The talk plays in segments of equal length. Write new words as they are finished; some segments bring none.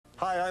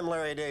Hi, I'm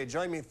Larry Day.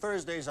 Join me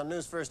Thursdays on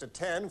Newsfirst at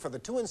 10 for the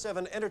 2 and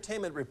 7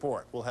 Entertainment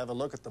Report. We'll have a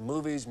look at the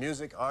movies,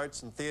 music,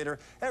 arts, and theater,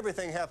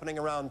 everything happening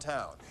around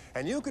town.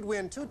 And you could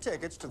win 2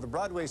 tickets to the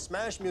Broadway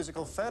smash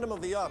musical Phantom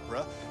of the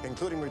Opera,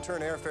 including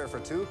return airfare for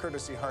 2,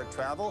 courtesy Hart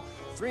Travel,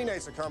 3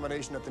 nights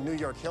accommodation at the New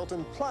York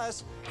Hilton,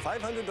 plus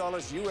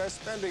 $500 U.S.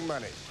 spending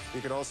money. You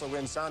could also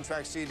win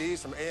soundtrack CDs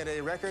from A&A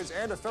Records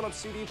and a Philips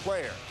CD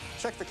player.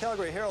 Check the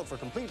Calgary Herald for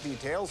complete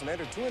details and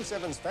enter 2 and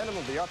 7's Phantom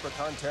of the Opera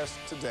contest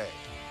today.